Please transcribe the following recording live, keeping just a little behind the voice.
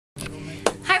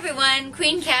everyone,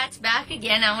 Queenkattz back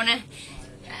again. I want to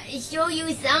show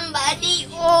you somebody.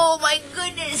 Oh my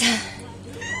goodness.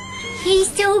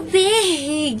 He's so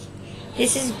big.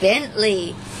 This is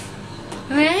Bentley.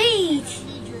 Right.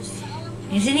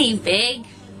 Isn't he big?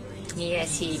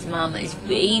 Yes, he's Mama's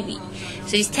baby.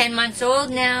 So he's 10 months old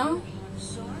now.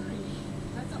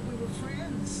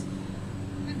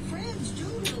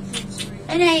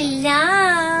 And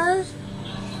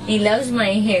he loves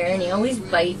my hair and he always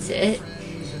bites it.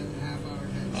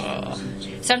 Oh.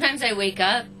 Sometimes I wake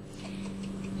up.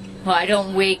 Well, I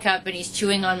don't wake up and he's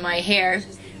chewing on my hair,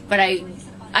 but I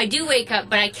do wake up,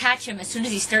 but I catch him as soon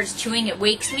as he starts chewing. It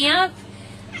wakes me up.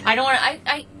 I don't want.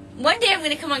 One day I'm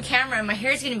going to come on camera and my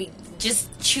hair is going to be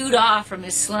just chewed off from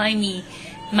his slimy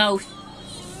mouth.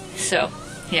 So,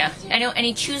 yeah, I know. And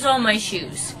he chews all my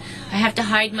shoes. I have to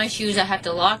hide my shoes. I have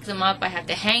to lock them up. I have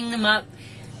to hang them up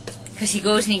because he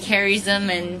goes and he carries them,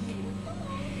 and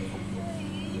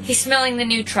he's smelling the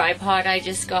new tripod I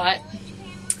just got.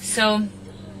 So,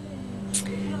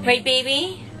 right,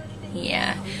 baby?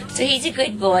 Yeah. So he's a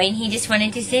good boy, and he just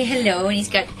wanted to say hello. And he's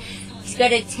got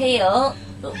a tail.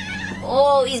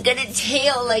 Oh, he's got a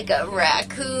tail like a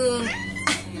raccoon.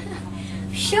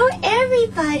 Show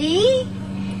everybody.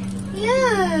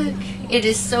 Look. It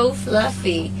is so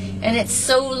fluffy, and it's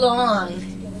so long.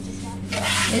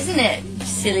 Isn't it,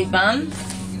 silly bum?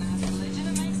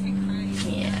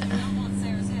 Yeah.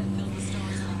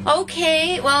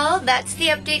 Okay, well, that's the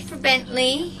update for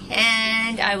Bentley,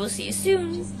 and I will see you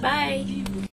soon. Bye.